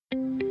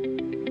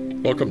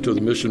Welcome to the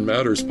Mission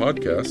Matters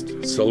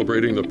podcast,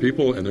 celebrating the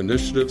people and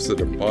initiatives that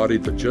embody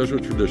the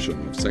Jesuit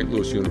tradition of St.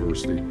 Louis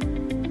University,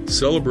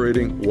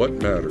 celebrating what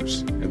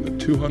matters in the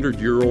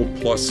 200-year-old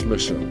plus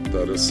mission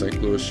that is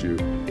St. Louis U,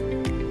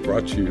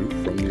 brought to you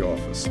from the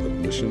Office of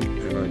Mission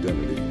and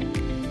Identity.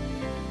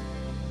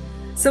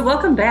 So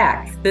welcome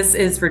back. This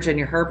is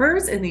Virginia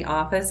Herbers in the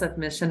Office of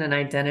Mission and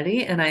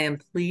Identity, and I am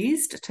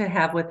pleased to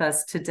have with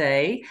us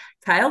today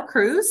Kyle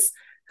Cruz,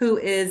 who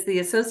is the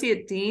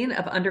Associate Dean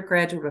of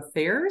Undergraduate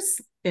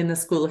Affairs in the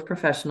School of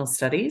Professional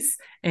Studies,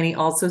 and he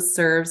also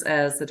serves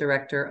as the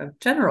Director of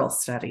General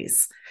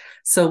Studies.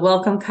 So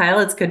welcome, Kyle.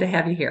 It's good to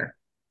have you here.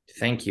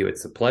 Thank you.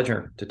 It's a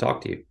pleasure to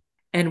talk to you.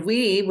 And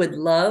we would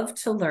love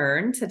to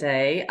learn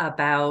today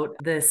about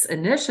this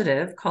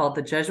initiative called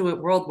the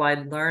Jesuit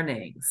Worldwide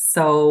Learning.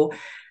 So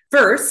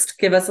first,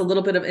 give us a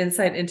little bit of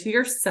insight into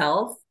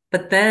yourself,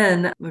 but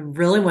then we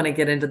really want to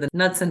get into the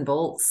nuts and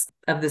bolts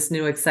of this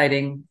new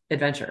exciting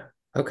adventure.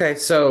 Okay,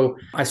 so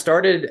I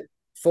started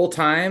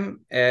full-time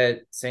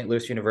at St.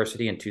 Louis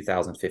University in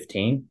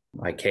 2015.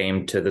 I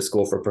came to the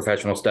School for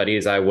Professional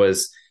Studies. I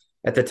was,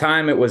 at the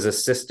time, it was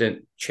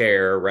assistant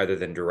chair rather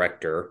than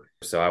director.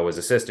 So I was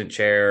assistant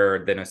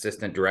chair, then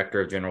assistant director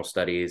of general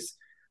studies,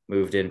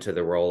 moved into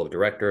the role of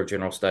director of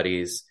general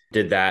studies,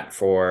 did that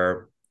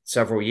for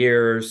several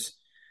years.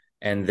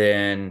 And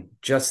then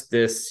just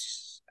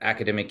this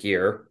academic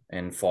year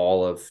in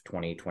fall of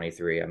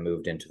 2023, I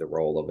moved into the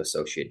role of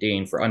associate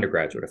dean for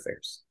undergraduate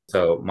affairs.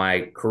 So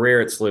my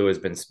career at SLU has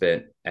been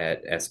spent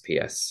at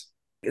SPS.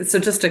 So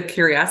just a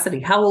curiosity,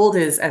 how old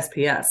is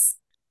SPS?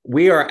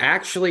 We are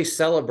actually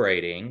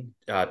celebrating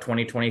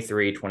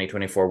 2023,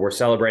 2024. We're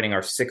celebrating our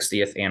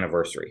 60th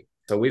anniversary.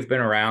 So we've been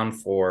around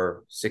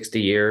for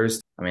 60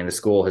 years. I mean, the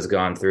school has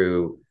gone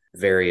through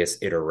various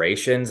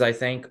iterations, I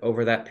think,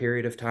 over that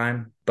period of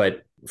time.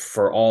 But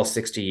for all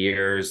 60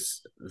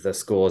 years, the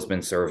school has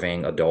been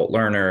serving adult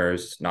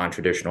learners,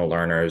 non-traditional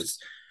learners,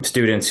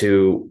 students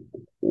who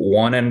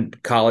want a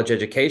college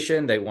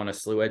education, they want a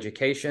SLU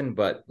education,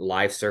 but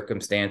life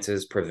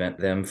circumstances prevent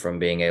them from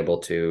being able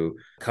to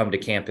come to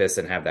campus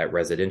and have that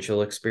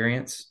residential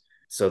experience.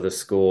 So the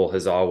school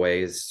has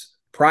always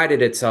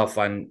prided itself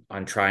on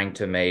trying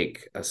to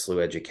make a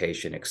SLU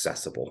education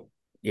accessible.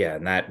 Yeah,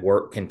 and that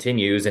work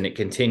continues, and it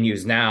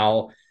continues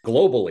now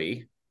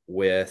globally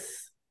with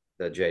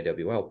the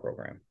JWL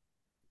program.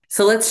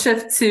 So let's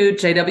shift to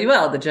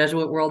JWL, the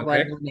Jesuit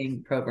Worldwide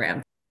Learning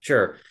Program.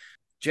 Sure.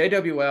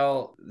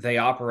 JWL, they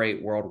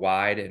operate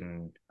worldwide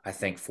in, I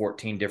think,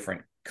 14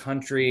 different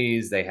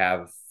countries. They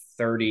have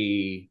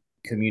 30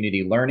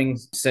 community learning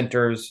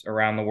centers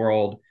around the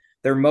world.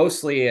 They're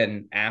mostly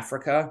in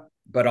Africa,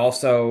 but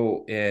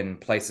also in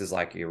places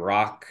like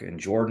Iraq and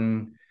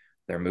Jordan.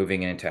 They're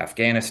moving into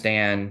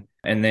Afghanistan,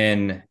 and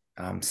then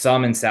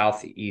some in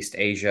Southeast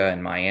Asia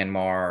and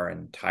Myanmar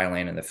and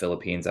Thailand and the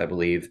Philippines, I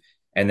believe.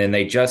 And then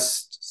they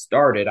just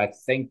started, I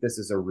think this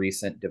is a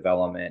recent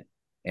development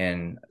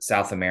in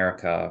South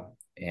America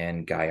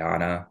and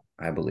Guyana,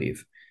 I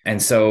believe.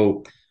 And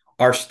so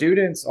our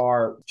students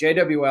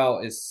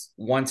JWL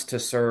wants to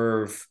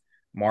serve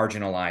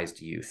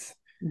marginalized youth.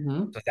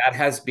 Mm-hmm. So that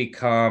has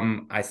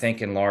become, I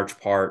think, in large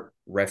part,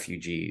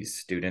 refugees,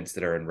 students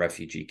that are in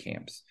refugee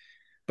camps.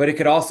 But it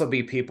could also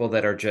be people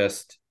that are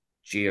just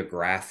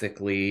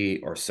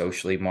geographically or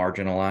socially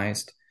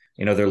marginalized.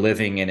 You know, they're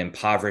living in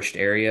impoverished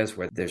areas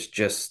where there's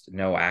just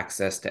no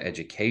access to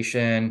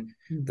education.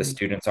 Mm-hmm. The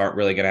students aren't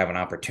really going to have an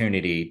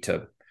opportunity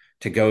to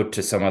go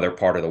to some other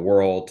part of the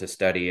world to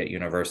study at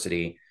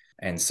university.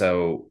 And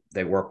so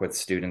they work with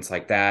students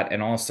like that.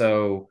 And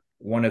also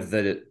one of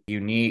the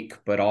unique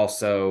but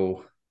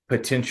also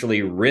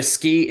potentially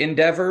risky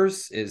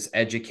endeavors is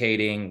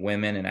educating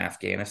women in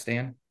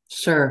Afghanistan.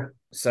 Sure.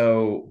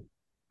 So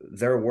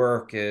their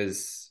work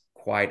is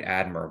quite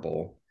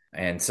admirable.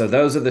 And so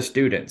those are the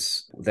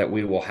students that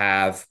we will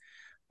have.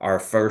 Our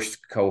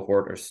first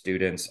cohort of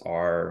students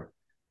are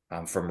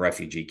from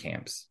refugee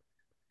camps.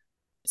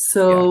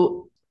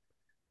 So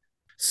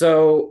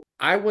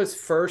I was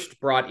first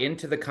brought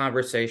into the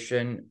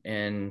conversation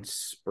in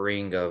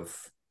spring of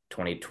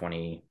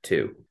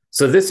 2022.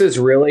 So this is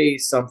really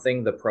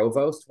something the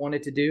provost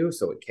wanted to do.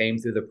 So it came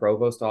through the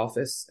provost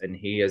office, and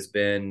he has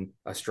been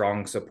a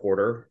strong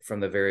supporter from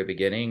the very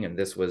beginning. And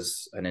this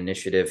was an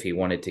initiative he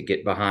wanted to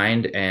get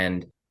behind.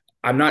 And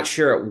I'm not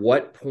sure at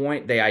what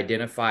point they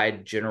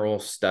identified general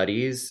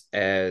studies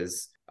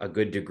as a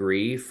good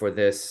degree for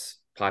this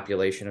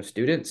population of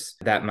students.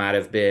 That might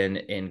have been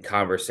in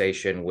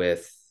conversation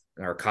with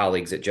our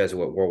colleagues at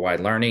Jesuit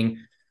Worldwide Learning,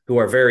 who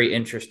are very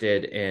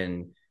interested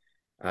in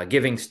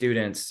giving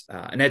students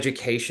an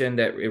education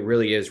that it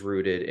really is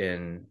rooted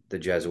in the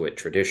Jesuit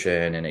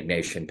tradition and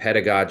Ignatian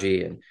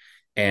pedagogy.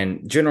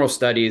 And general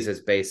studies is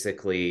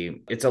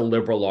basically, it's a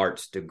liberal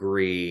arts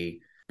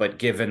degree, but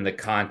given the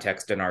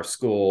context in our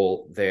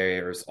school,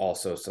 there's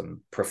also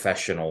some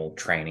professional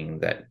training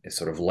that is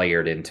sort of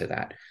layered into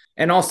that.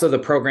 And also the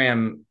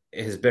program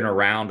has been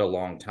around a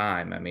long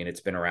time. I mean,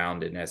 it's been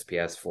around in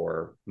SPS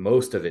for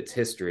most of its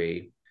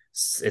history.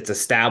 it's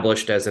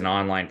established as an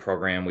online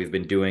program. We've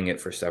been doing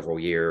it for several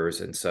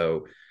years. And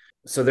so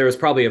there was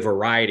probably a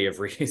variety of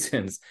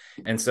reasons.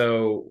 And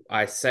so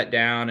I sat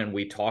down and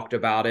we talked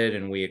about it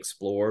and we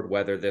explored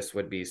whether this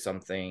would be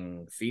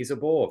something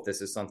feasible, if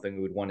this is something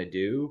we would want to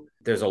do.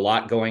 There's a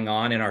lot going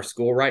on in our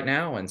school right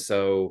now. And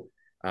so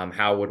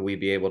how would we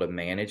be able to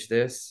manage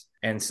this?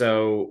 And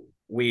so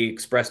we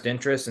expressed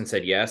interest and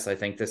said, yes, I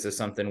think this is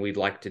something we'd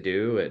like to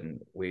do. And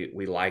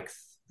we like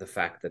the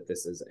fact that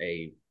this is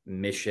a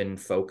mission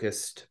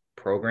focused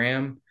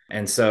program.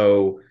 And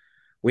so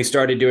we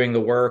started doing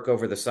the work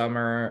over the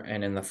summer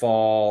and in the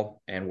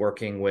fall and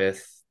working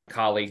with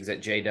colleagues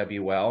at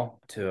JWL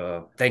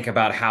to think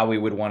about how we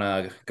would want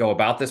to go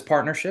about this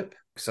partnership.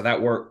 So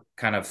that work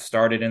kind of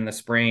started in the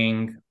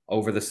spring,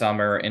 over the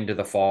summer, into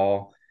the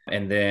fall.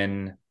 And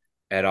then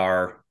at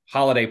our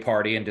holiday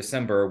party in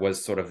December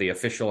was sort of the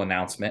official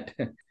announcement.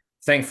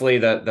 Thankfully,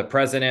 the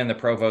president and the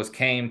provost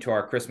came to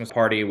our Christmas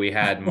party. We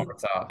had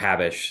Martha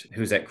Habish,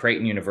 who's at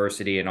Creighton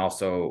University and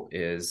also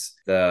is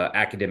the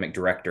academic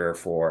director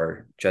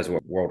for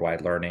Jesuit Worldwide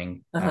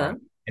Learning in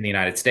the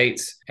United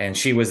States. And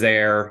she was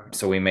there.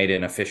 So we made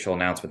an official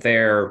announcement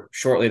there.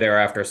 Shortly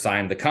thereafter,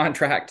 signed the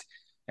contract.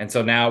 And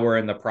so now we're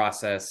in the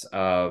process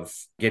of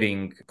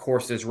getting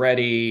courses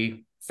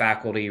ready,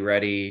 faculty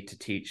ready to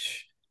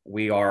teach.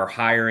 We are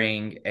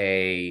hiring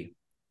a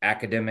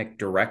academic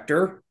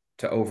director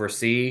to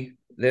oversee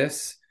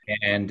this,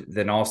 and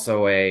then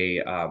also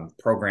a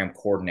program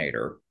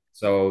coordinator.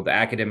 So the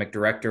academic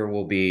director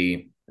will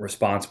be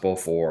responsible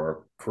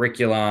for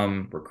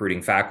curriculum,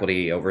 recruiting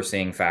faculty,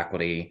 overseeing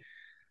faculty,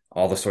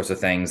 all the sorts of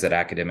things that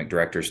academic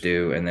directors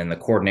do. And then the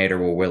coordinator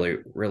will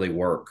really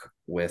work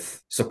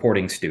with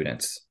supporting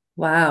students.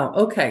 Wow.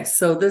 Okay.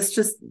 So this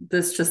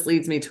just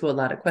leads me to a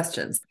lot of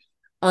questions.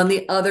 On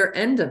the other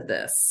end of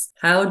this,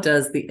 how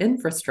does the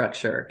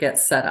infrastructure get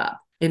set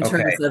up in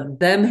terms of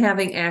them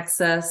having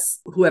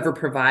access, whoever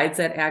provides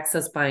that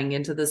access buying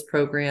into this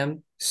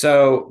program?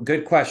 So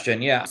good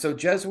question. Yeah. So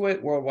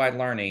Jesuit Worldwide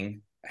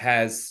Learning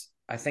has,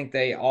 I think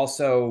they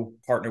also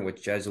partner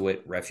with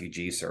Jesuit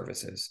Refugee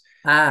Services.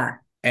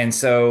 And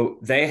so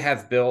they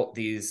have built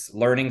these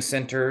learning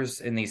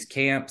centers in these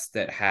camps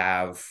that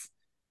have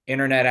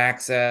internet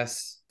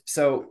access.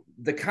 So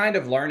the kind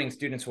of learning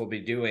students will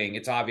be doing,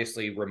 it's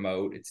obviously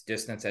remote, it's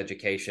distance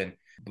education,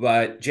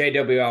 but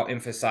JWL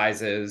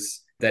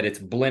emphasizes that it's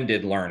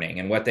blended learning.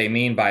 And what they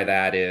mean by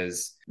that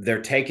is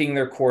they're taking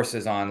their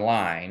courses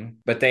online,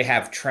 but they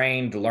have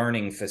trained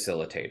learning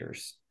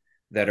facilitators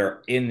that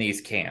are in these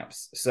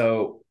camps.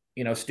 So,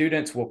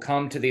 students will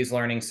come to these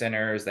learning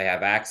centers, they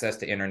have access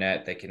to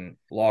internet, they can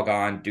log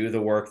on, do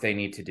the work they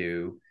need to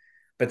do,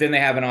 but then they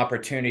have an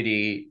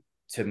opportunity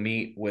to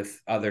meet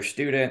with other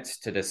students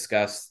to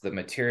discuss the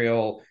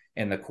material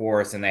in the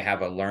course, and they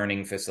have a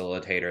learning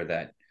facilitator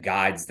that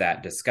guides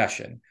that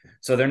discussion.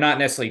 So they're not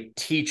necessarily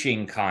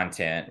teaching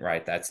content,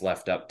 right? That's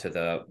left up to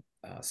the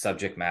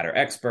subject matter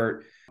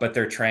expert, but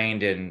they're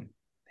trained in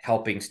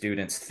helping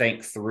students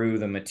think through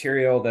the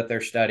material that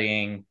they're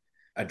studying,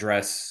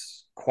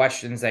 address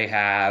questions they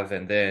have,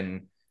 and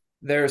then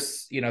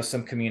there's,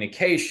 some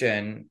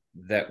communication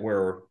that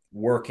we're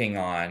working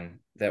on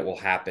that will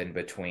happen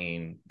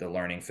between the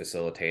learning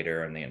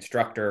facilitator and the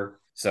instructor.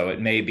 So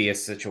it may be a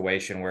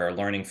situation where a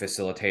learning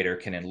facilitator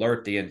can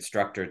alert the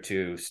instructor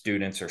to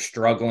students are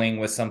struggling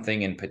with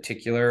something in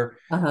particular.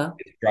 The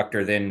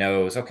instructor then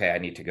knows, okay, I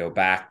need to go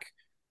back,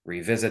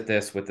 revisit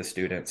this with the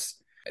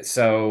students.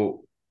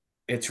 So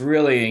it's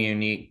really a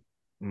unique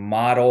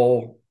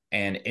model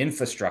and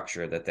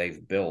infrastructure that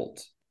they've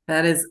built.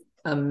 That is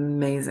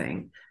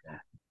amazing.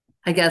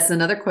 I guess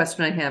another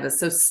question I have is,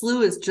 so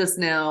SLU is just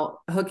now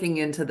hooking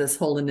into this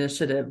whole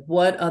initiative.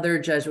 What other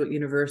Jesuit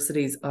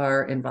universities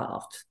are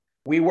involved?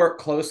 We work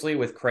closely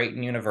with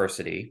Creighton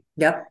University.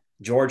 Yep.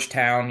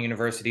 Georgetown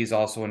University is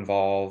also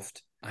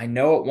involved. I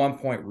know at one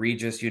point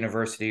Regis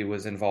University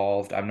was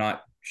involved. I'm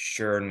not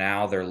sure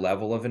now their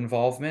level of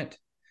involvement.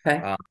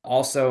 Okay.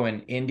 Also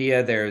in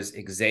India, there's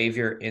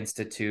Xavier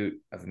Institute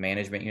of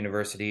Management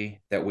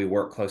University that we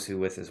work closely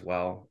with as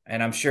well.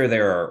 And I'm sure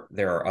there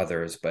are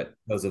others, but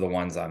those are the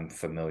ones I'm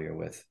familiar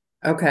with.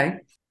 Okay.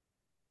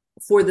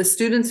 For the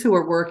students who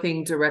are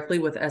working directly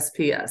with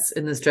SPS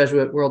in this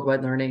Jesuit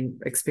Worldwide Learning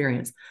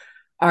experience,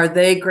 are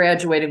they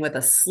graduating with a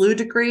SLU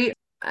degree?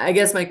 I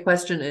guess my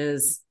question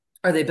is,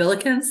 are they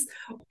Billikens?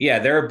 Yeah,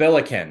 they're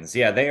Billikens.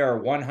 Yeah, they are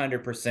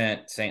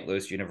 100% St.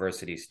 Louis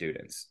University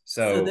students.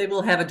 So they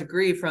will have a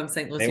degree from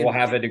St. Louis University. They will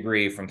have a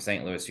degree from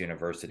St. Louis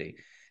University.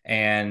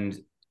 And,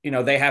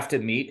 they have to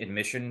meet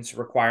admissions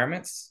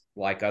requirements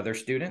like other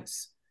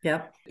students.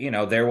 Yeah.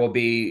 There will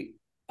be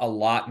a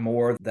lot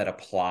more that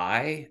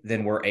apply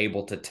than we're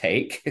able to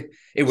take.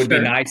 It would be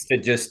nice to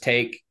just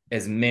take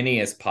as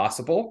many as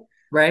possible.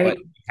 Right. But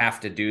you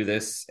have to do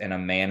this in a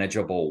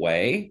manageable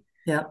way.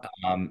 Yeah.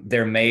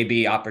 There may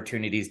be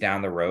opportunities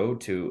down the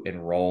road to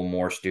enroll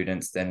more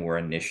students than we're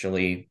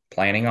initially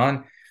planning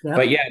on. Yep.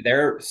 But yeah,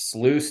 they're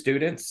SLU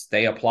students.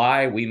 They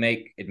apply. We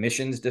make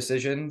admissions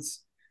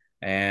decisions.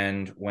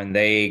 And when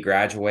they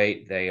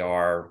graduate, they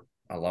are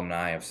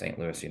alumni of St.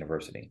 Louis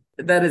University.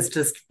 That is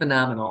just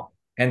phenomenal.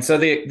 And so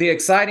the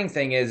exciting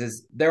thing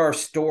is there are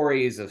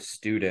stories of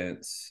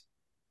students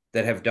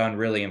that have done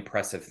really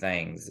impressive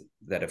things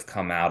that have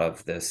come out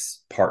of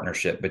this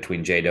partnership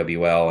between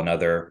JWL and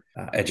other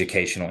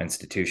educational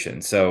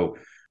institutions. So,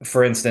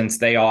 for instance,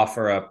 they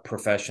offer a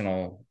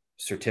professional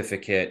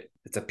certificate.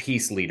 It's a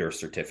peace leader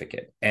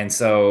certificate. And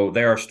so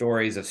there are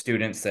stories of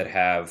students that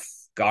have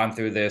gone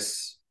through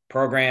this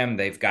program.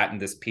 They've gotten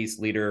this peace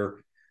leader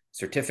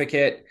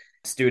certificate.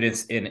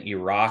 Students in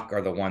Iraq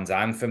are the ones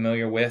I'm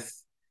familiar with.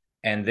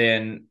 And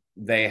then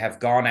they have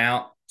gone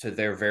out to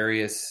their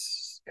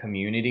various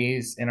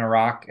communities in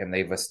Iraq and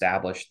they've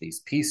established these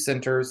peace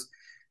centers.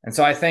 And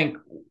so I think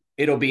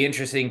it'll be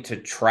interesting to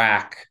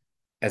track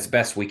as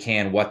best we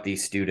can what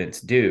these students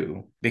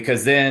do,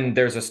 because then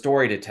there's a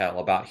story to tell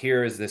about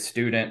here is this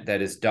student that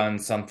has done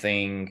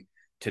something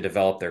to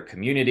develop their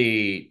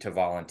community, to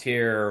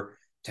volunteer,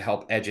 to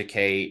help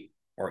educate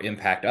or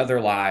impact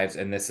other lives.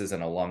 And this is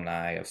an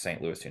alumni of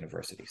St. Louis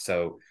University.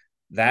 So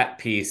that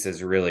piece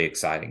is really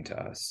exciting to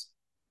us.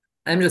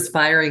 I'm just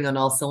firing on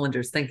all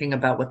cylinders, thinking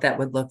about what that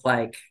would look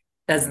like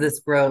as this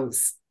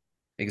grows.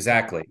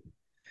 Exactly.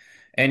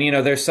 And,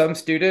 there's some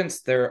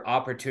students, their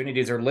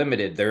opportunities are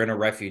limited. They're in a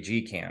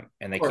refugee camp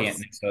and they can't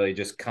necessarily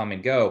just come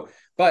and go.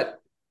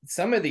 But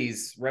some of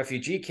these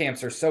refugee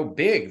camps are so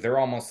big, they're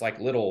almost like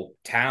little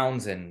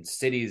towns and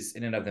cities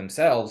in and of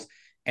themselves.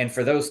 And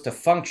for those to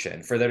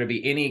function, for there to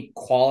be any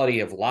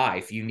quality of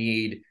life, you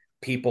need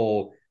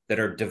people that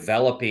are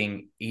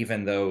developing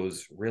even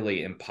those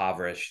really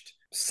impoverished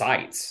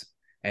sites.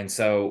 And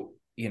so,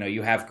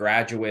 you have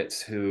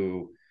graduates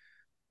who,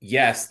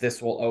 yes,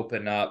 this will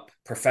open up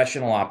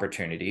professional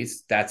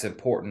opportunities. That's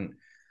important.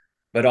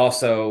 But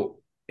also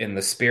in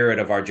the spirit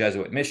of our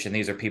Jesuit mission,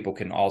 these are people who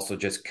can also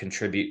just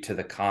contribute to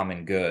the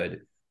common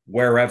good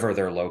wherever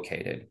they're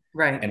located.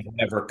 Right. And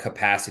whatever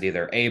capacity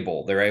they're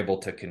able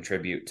to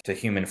contribute to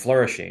human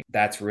flourishing.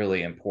 That's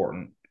really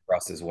important for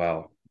us as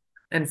well.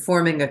 And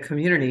forming a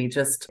community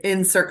just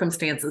in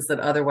circumstances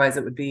that otherwise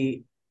it would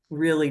be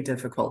really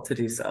difficult to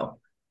do so.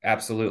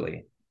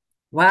 Absolutely.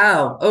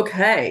 Wow.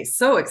 Okay.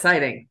 So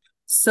exciting.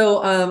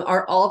 So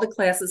are all the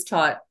classes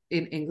taught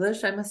in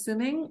English, I'm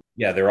assuming?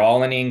 Yeah, they're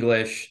all in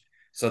English.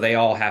 So they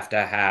all have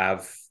to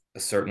have a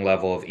certain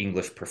level of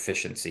English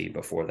proficiency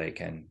before they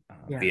can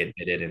be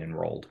admitted and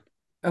enrolled.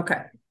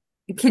 Okay.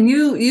 Can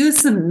you use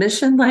some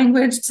mission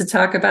language to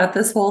talk about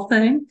this whole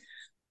thing?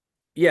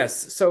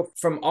 Yes. So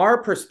from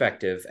our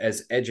perspective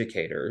as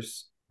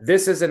educators,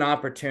 this is an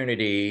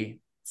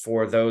opportunity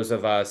for those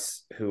of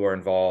us who are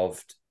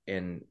involved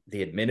in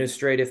the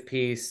administrative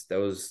piece,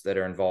 those that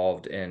are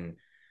involved in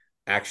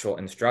actual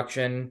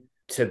instruction,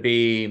 to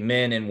be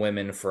men and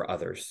women for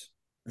others.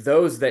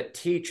 Those that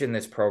teach in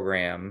this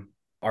program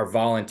are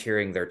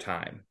volunteering their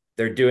time.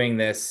 They're doing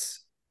this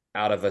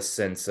out of a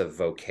sense of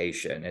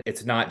vocation.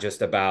 It's not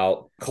just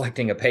about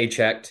collecting a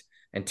paycheck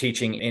and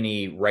teaching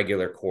any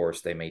regular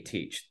course they may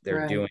teach.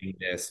 They're doing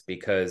this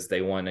because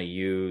they want to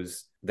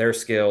use their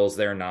skills,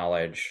 their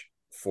knowledge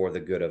for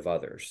the good of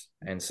others.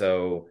 And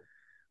so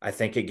I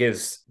think it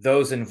gives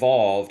those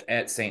involved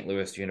at St.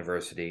 Louis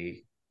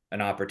University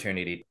an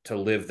opportunity to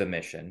live the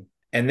mission.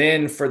 And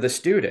then for the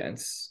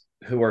students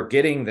who are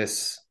getting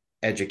this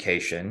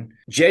education,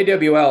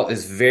 JWL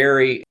is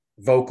very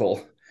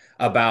vocal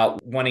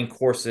about wanting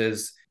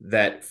courses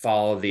that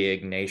follow the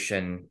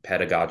Ignatian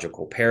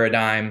pedagogical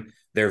paradigm.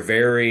 They're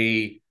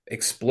very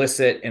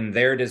explicit in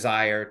their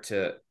desire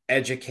to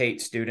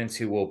educate students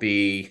who will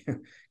be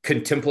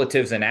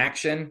contemplatives in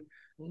action,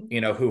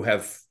 who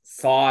have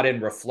thought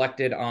and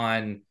reflected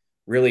on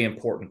really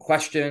important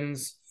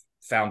questions,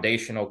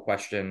 foundational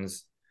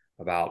questions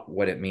about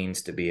what it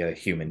means to be a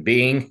human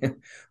being,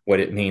 what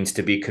it means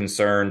to be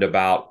concerned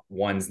about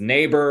one's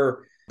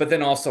neighbor, but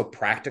then also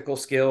practical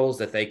skills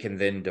that they can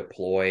then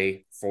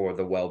deploy for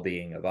the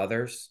well-being of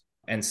others.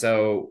 And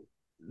so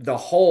the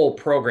whole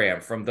program,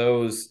 from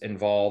those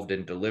involved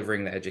in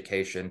delivering the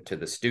education to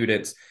the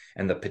students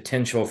and the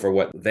potential for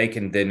what they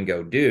can then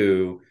go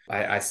do,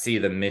 I see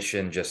the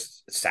mission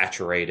just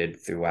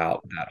saturated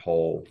throughout that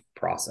whole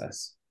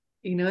process.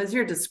 As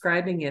you're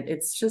describing it,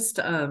 it's just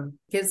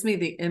gives me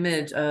the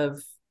image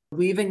of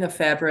weaving a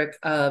fabric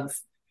of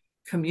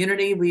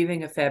community,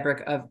 weaving a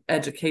fabric of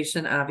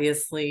education,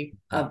 obviously,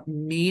 of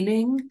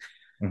meaning.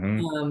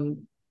 Mm-hmm.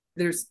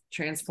 There's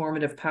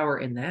transformative power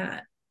in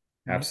that.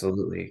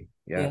 Absolutely.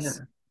 Yes.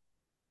 Yeah.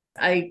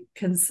 I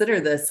consider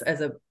this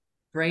as a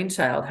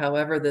brainchild.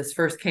 However, this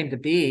first came to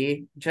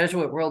be,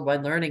 Jesuit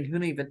Worldwide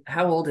Learning.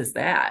 How old is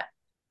that?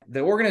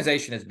 The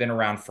organization has been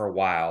around for a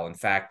while. In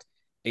fact,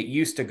 it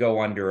used to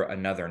go under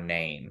another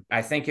name.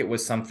 I think it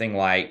was something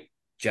like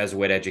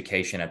Jesuit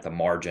Education at the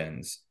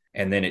Margins.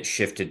 And then it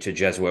shifted to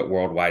Jesuit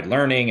Worldwide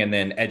Learning. And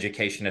then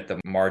Education at the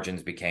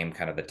Margins became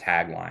kind of the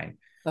tagline.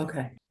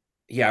 Okay.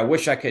 Yeah, I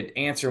wish I could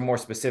answer more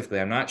specifically.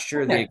 I'm not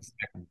sure the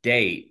exact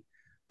date,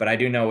 but I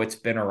do know it's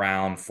been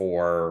around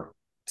for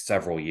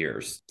several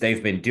years.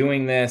 They've been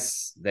doing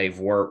this. They've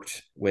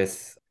worked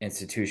with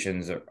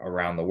institutions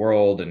around the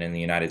world and in the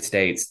United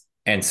States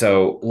And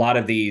so a lot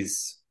of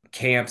these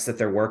camps that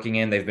they're working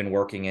in, they've been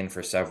working in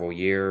for several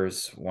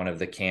years. One of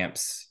the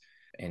camps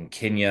in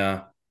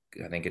Kenya,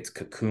 I think it's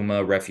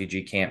Kakuma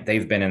refugee camp.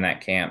 They've been in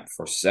that camp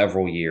for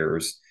several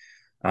years.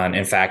 And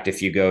in fact,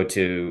 if you go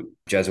to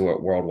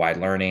Jesuit Worldwide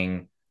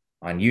Learning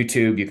on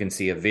YouTube, you can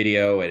see a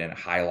video and it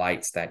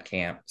highlights that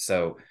camp.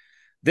 So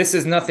this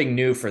is nothing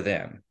new for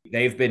them.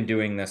 They've been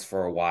doing this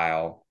for a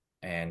while.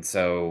 And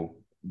so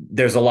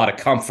there's a lot of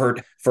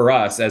comfort for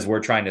us as we're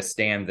trying to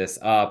stand this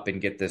up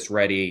and get this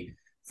ready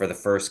for the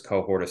first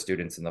cohort of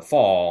students in the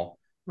fall.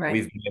 Right.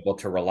 We've been able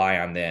to rely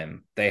on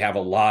them. They have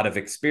a lot of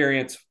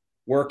experience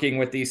working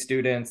with these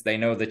students. They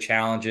know the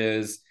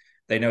challenges,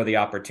 they know the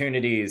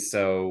opportunities.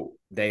 So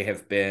they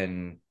have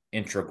been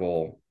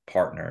integral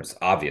partners,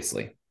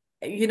 obviously.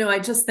 I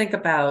just think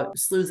about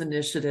SLU's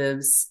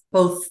initiatives,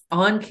 both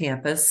on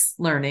campus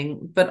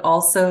learning, but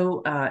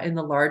also in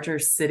the larger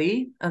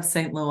city of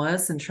St.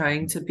 Louis, and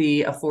trying to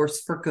be a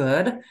force for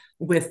good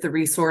with the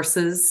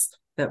resources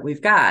that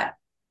we've got.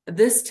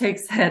 This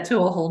takes that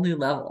to a whole new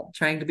level,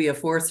 trying to be a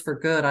force for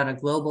good on a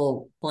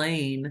global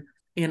plane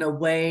in a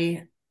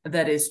way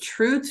that is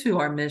true to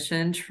our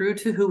mission, true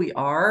to who we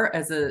are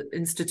as an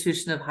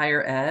institution of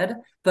higher ed,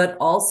 but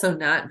also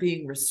not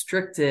being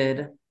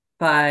restricted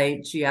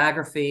by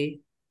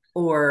geography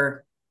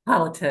or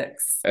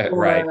politics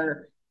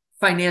or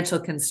financial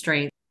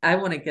constraints. I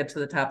want to get to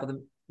the top of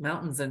the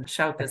mountains and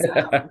shout this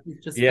out.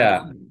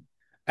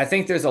 I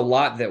think there's a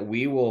lot that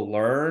we will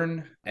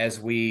learn as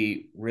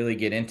we really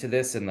get into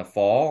this in the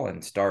fall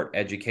and start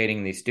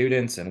educating these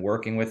students and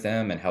working with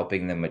them and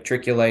helping them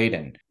matriculate.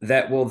 And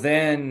that will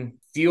then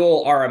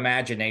fuel our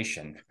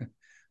imagination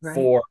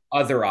for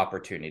other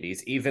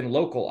opportunities, even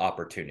local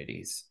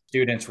opportunities.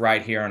 Students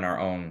right here in our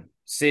own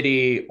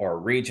city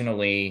or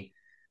regionally,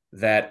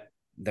 that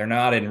they're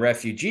not in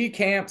refugee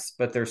camps,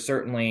 but they're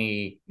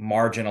certainly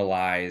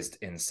marginalized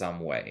in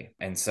some way.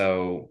 And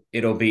so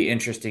it'll be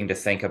interesting to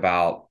think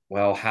about,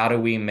 well, how do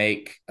we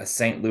make a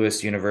St.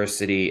 Louis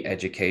University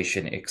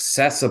education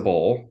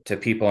accessible to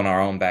people in our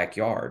own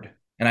backyard?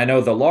 And I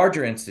know the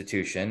larger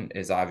institution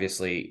is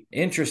obviously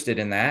interested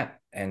in that.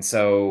 And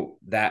so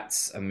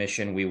that's a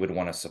mission we would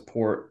want to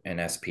support in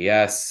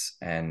SPS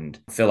and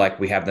feel like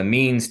we have the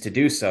means to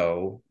do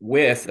so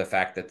with the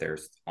fact that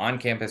there's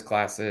on-campus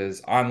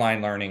classes,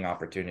 online learning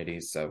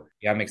opportunities. So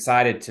I'm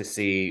excited to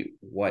see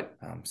what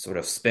sort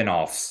of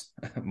spin-offs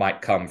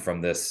might come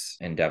from this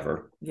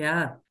endeavor.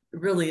 Yeah,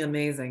 really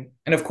amazing.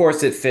 And of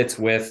course, it fits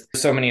with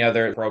so many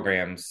other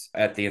programs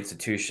at the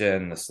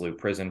institution, the SLU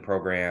prison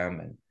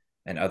program,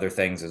 and other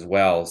things as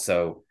well.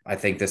 So I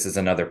think this is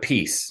another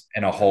piece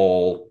in a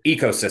whole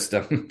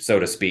ecosystem, so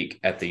to speak,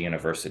 at the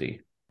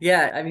university.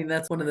 Yeah, I mean,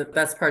 that's one of the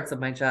best parts of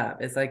my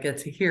job is I get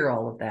to hear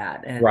all of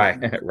that and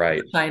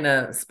shine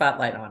a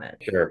spotlight on it.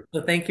 Sure.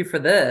 So thank you for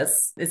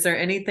this. Is there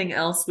anything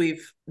else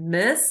we've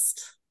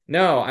missed?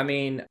 No, I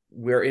mean,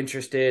 we're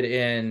interested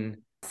in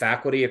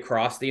faculty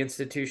across the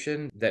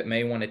institution that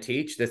may want to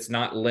teach. That's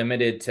not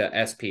limited to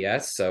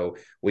SPS. So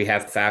we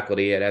have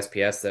faculty at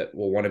SPS that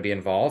will want to be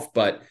involved,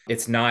 but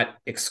it's not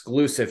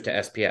exclusive to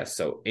SPS.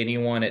 So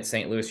anyone at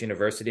St. Louis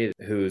University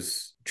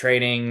whose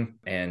training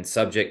and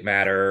subject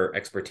matter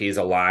expertise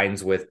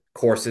aligns with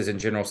courses in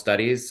general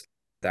studies,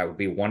 that would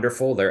be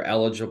wonderful. They're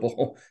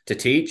eligible to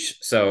teach.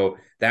 So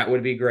that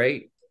would be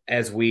great.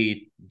 As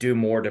we do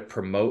more to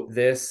promote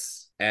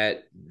this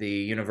at the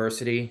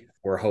university,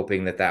 we're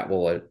hoping that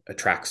will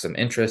attract some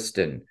interest,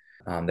 and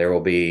there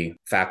will be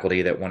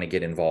faculty that want to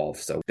get involved.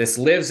 So this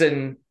lives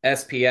in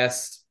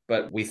SPS,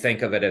 but we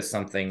think of it as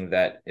something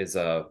that is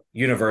a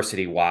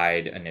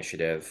university-wide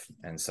initiative.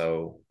 And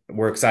so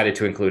we're excited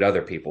to include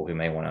other people who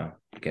may want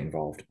to get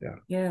involved.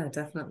 Yeah,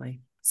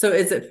 definitely. So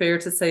is it fair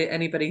to say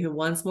anybody who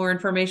wants more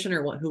information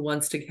or who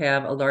wants to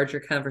have a larger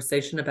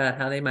conversation about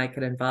how they might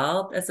get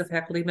involved as a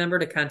faculty member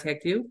to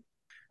contact you?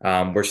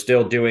 We're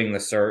still doing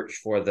the search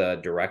for the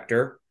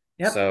director.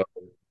 Yep. So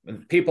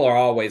people are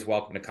always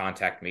welcome to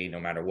contact me no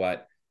matter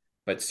what,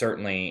 but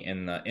certainly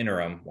in the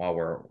interim while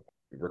we're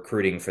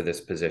recruiting for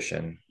this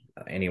position,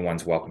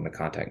 anyone's welcome to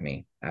contact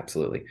me.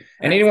 Absolutely.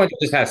 And anyone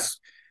who just has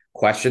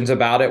questions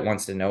about it,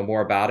 wants to know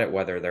more about it,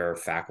 whether they're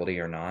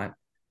faculty or not,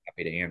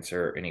 happy to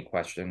answer any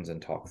questions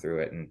and talk through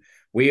it. And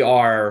we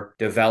are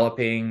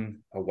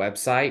developing a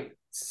website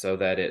so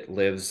that it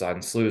lives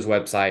on SLU's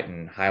website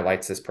and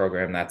highlights this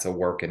program. That's a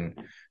work in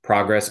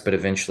progress, but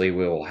eventually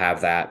we will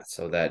have that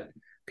so that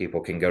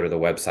people can go to the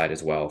website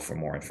as well for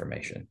more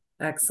information.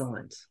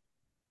 Excellent.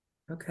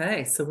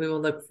 Okay, so we will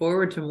look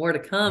forward to more to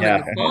come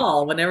in the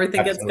fall when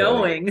everything gets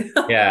going.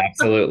 Yeah,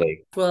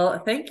 absolutely. Well,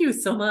 thank you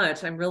so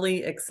much. I'm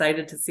really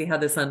excited to see how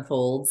this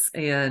unfolds.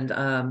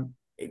 And,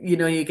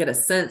 you get a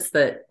sense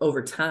that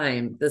over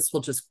time, this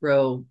will just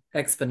grow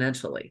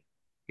exponentially.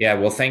 Yeah,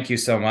 well, thank you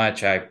so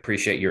much. I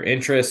appreciate your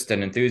interest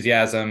and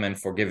enthusiasm and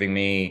for giving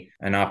me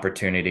an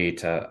opportunity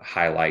to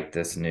highlight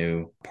this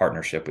new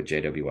partnership with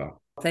JWL.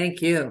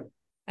 Thank you.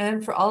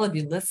 And for all of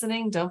you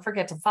listening, don't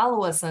forget to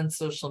follow us on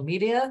social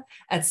media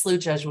at SLU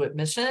Jesuit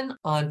Mission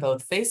on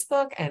both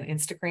Facebook and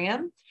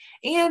Instagram.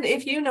 And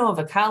if you know of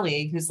a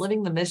colleague who's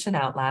living the mission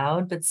out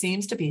loud but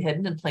seems to be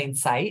hidden in plain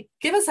sight,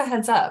 give us a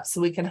heads up so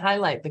we can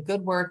highlight the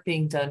good work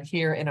being done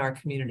here in our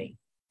community.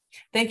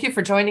 Thank you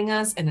for joining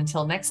us, and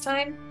until next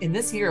time, in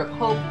this year of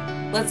hope,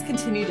 let's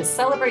continue to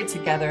celebrate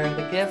together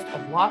the gift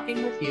of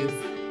walking with youth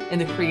in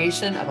the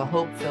creation of a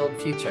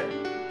hope-filled future,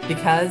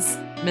 because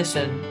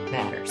mission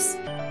matters.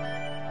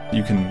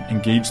 You can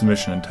engage the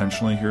mission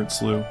intentionally here at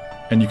SLU,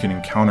 and you can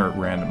encounter it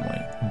randomly.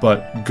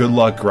 But good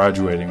luck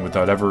graduating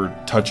without ever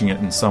touching it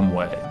in some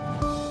way.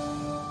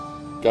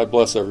 God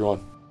bless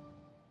everyone.